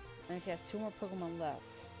 and she has 2 more Pokemon left.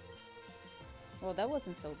 Well, that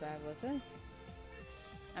wasn't so bad, was it?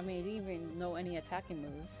 I mean, it didn't even know any attacking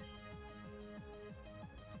moves.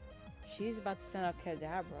 She's about to send out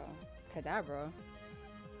Kadabra. Kadabra?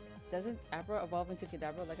 Doesn't Abra evolve into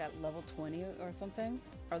Kadabra like at level 20 or something?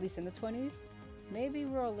 Or at least in the 20s? Maybe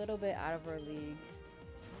we're a little bit out of our league.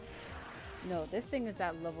 No, this thing is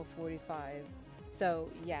at level 45. So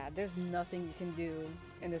yeah, there's nothing you can do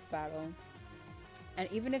in this battle. And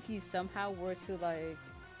even if you somehow were to like...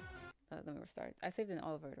 let me restart. I saved an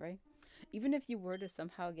Oliver, right? Even if you were to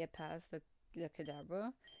somehow get past the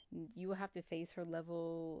Kadabra, you will have to face her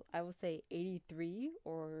level, I would say 83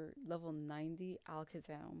 or level 90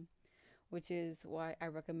 Alakazam, which is why I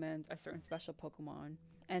recommend a certain special Pokemon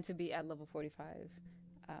and to be at level 45.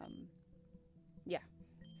 Yeah,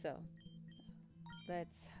 so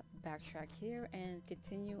let's backtrack here and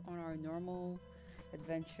continue on our normal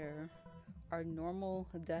adventure, our normal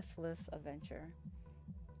deathless adventure.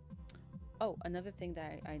 Oh, another thing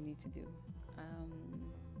that I need to do.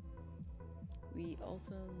 We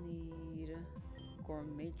also need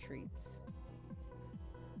gourmet treats.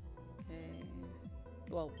 Okay.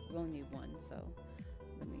 Well, we only need 1, so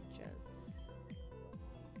let me just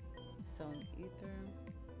sell an ether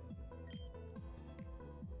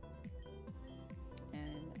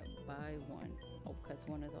and buy 1. Oh, because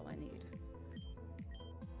 1 is all I need.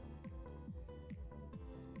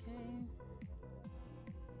 Okay.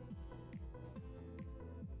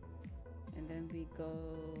 And then we go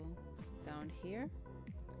down here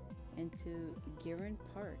into Girin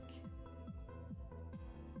Park.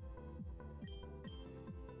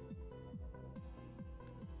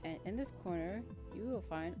 And in this corner, you will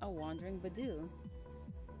find a wandering Badoo.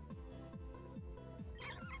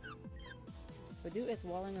 Badoo is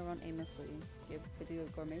waddling around aimlessly. Give Badoo a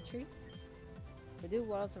gourmet treat. Badoo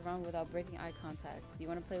waddles around without breaking eye contact. Do you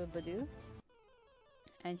want to play with Badoo?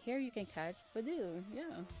 And here you can catch Badoo,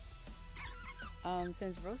 yeah.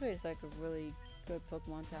 Since Roserade is like a really good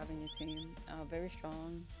Pokemon to have in your team, very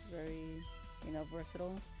strong, very, you know,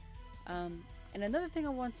 versatile. And another thing I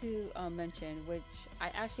want to mention, which I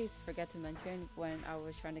actually forgot to mention when I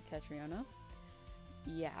was trying to catch Rihanna.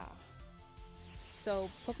 Yeah. So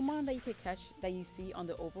Pokemon that you could catch, that you see on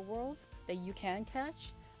the overworld, that you can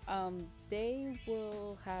catch, they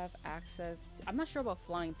will have access to, I'm not sure about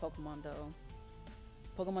flying Pokemon though.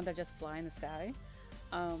 Pokemon that just fly in the sky.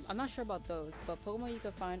 I'm not sure about those, but Pokemon you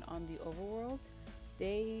can find on the overworld,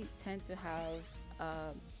 they tend to have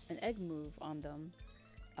an egg move on them.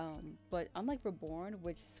 But unlike Reborn,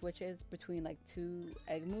 which switches between like 2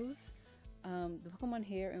 egg moves, the Pokemon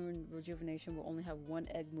here in Rejuvenation will only have 1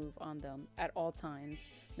 egg move on them at all times.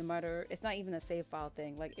 No matter, it's not even a save file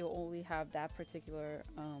thing, like it will only have that particular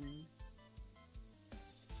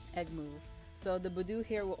egg move. So the Badoo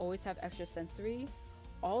here will always have extra sensory.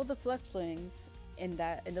 All the fletchlings in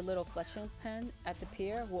the little fletchling pen at the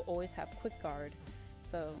pier will always have quick guard.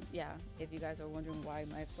 So yeah, if you guys are wondering why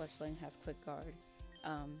my fletchling has quick guard,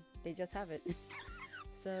 they just have it.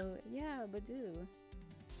 So yeah, Badoo.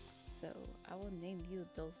 So I will name you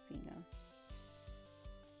Dulcina.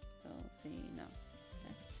 Dulcina.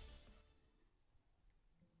 Okay.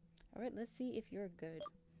 Alright, let's see if you're good.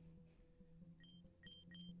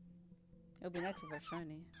 It would be nice if it was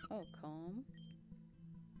shiny. Oh, calm.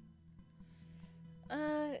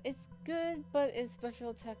 It's good, but its special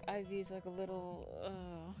attack IV is like a little,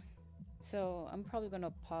 So I'm probably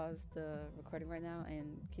gonna pause the recording right now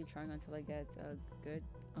and keep trying until I get a good,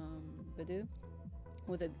 Badoo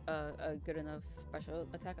with a good enough special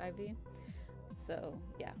attack IV. So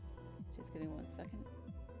yeah, just give me 1 second.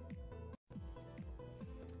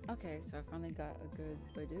 Okay, so I finally got a good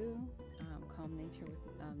Badoo. Calm nature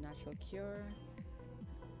with natural cure.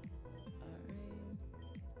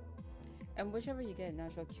 And whichever you get,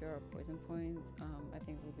 natural cure or poison points, I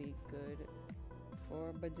think will be good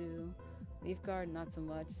for Badoo. Leaf guard, not so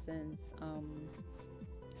much, since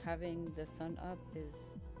having the sun up is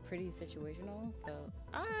pretty situational. So,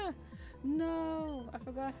 no, I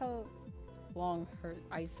forgot how long her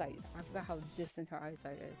eyesight. I forgot how distant her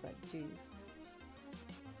eyesight is. Like, jeez.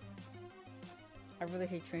 I really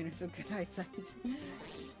hate trainers with good eyesight.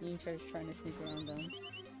 You trying to sneak around them.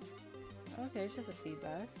 Okay, it's just a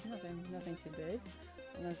feedback. Nothing too big.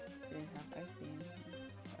 Unless they have ice beam.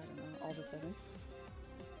 I don't know, all of a sudden.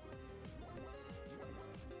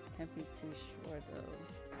 Can't be too sure though.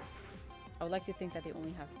 I would like to think that it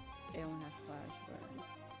only has splash, but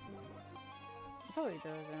it probably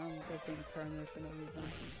does, and I'm just being paranoid for no reason.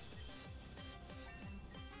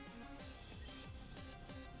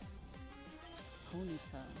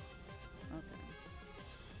 Ponyta. Okay.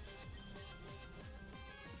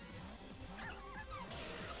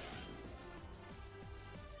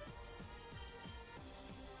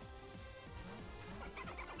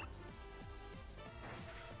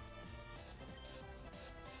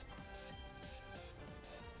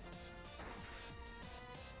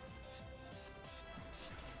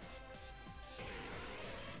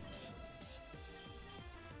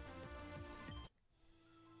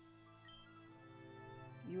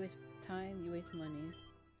 You waste time, you waste money.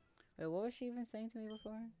 Wait, what was she even saying to me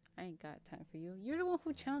before? I ain't got time for you. You're the one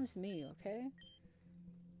who challenged me, okay?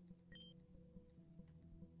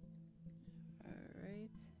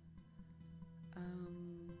 Alright.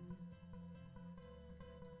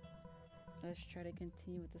 Let's try to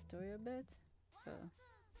continue with the story a bit. So.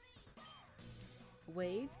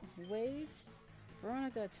 Wait.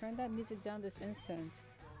 Veronica, turn that music down this instant.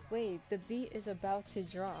 Wait, the beat is about to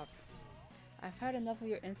drop. I've had enough of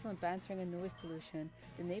your insolent bantering and noise pollution.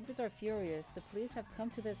 The neighbors are furious. The police have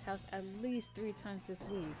come to this house at least 3 times this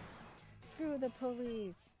week. Screw the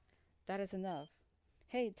police. That is enough.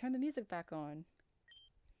 Hey, turn the music back on.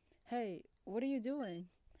 Hey, what are you doing?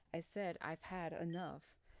 I said I've had enough.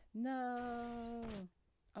 No.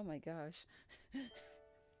 Oh my gosh.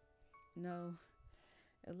 No.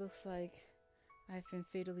 It looks like I've been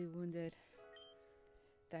fatally wounded.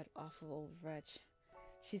 That awful old wretch.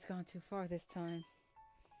 She's gone too far this time.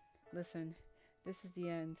 Listen, this is the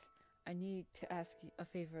end. I need to ask a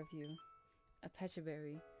favor of you. A pecha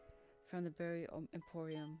berry from the Berry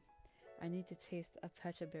Emporium. I need to taste a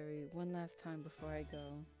pecha berry one last time before I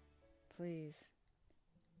go. Please.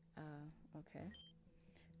 Okay.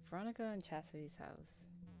 Veronica and Chastity's house.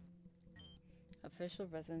 Official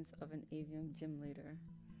residence of an avium gym leader.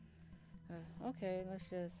 Okay, let's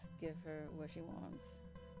just give her what she wants.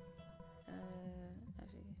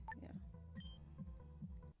 Actually, yeah.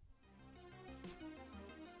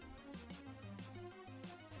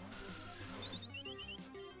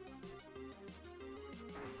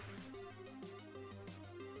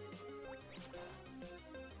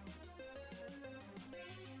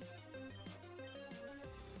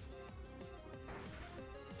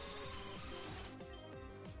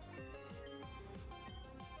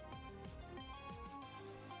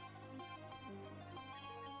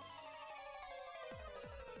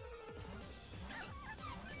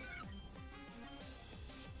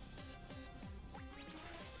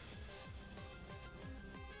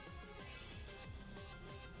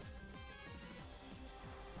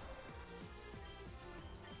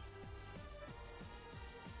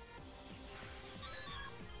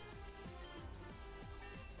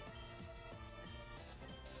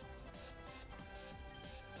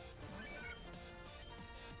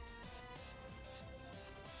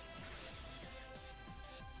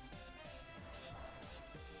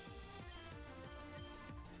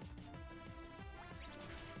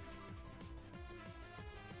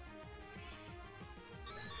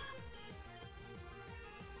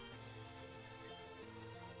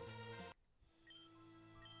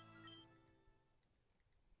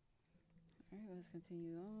 Alright, let's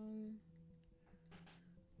continue on.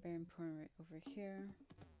 Very important right over here.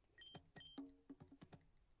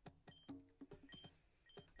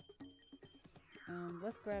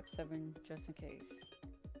 Let's grab 7 just in case.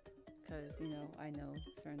 Because, you know, I know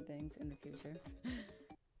certain things in the future.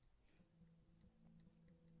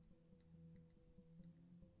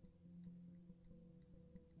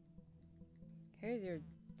 Here's your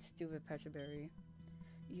stupid pecha berry.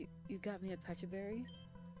 You got me a pecha berry?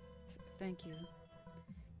 Thank you.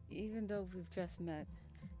 Even though we've just met,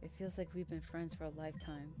 it feels like we've been friends for a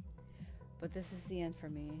lifetime. But this is the end for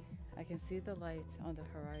me. I can see the light on the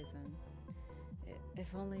horizon.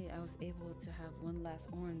 If only I was able to have one last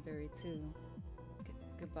orange berry too.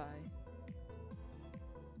 Goodbye.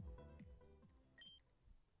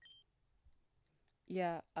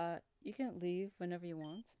 Yeah, you can leave whenever you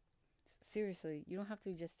want. Seriously, you don't have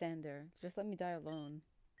to just stand there. Just let me die alone.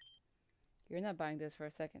 You're not buying this for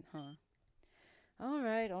a second, huh?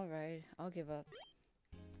 Alright. I'll give up.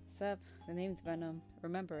 Sup, the name's Venom.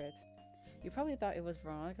 Remember it. You probably thought it was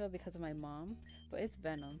Veronica because of my mom, but it's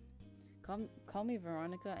Venom. Call me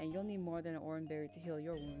Veronica and you'll need more than an oranberry to heal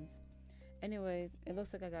your wounds. Anyways, it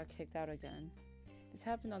looks like I got kicked out again. This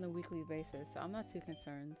happened on a weekly basis, so I'm not too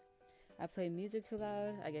concerned. I play music too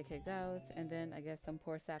loud, I get kicked out, and then I get some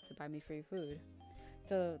poor sap to buy me free food.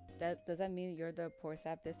 So does that mean you're the poor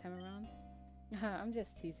sap this time around? I'm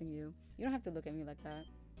just teasing you. You don't have to look at me like that.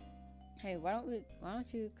 Hey, why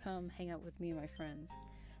don't you come hang out with me and my friends?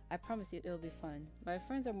 I promise you it'll be fun. My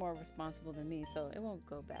friends are more responsible than me, so it won't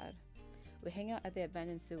go bad. We hang out at the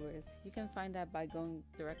abandoned sewers. You can find that by going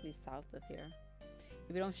directly south of here.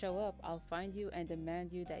 If you don't show up, I'll find you and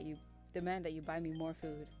demand that you buy me more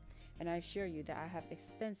food. And I assure you that I have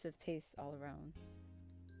expensive tastes all around.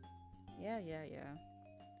 Yeah.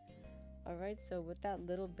 Alright, so with that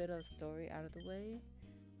little bit of story out of the way,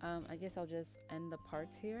 I guess I'll just end the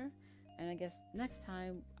parts here. And I guess next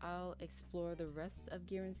time I'll explore the rest of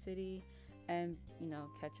Giron City and,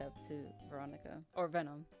 catch up to Veronica. Or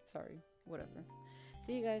Venom, sorry, whatever.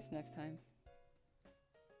 See you guys next time.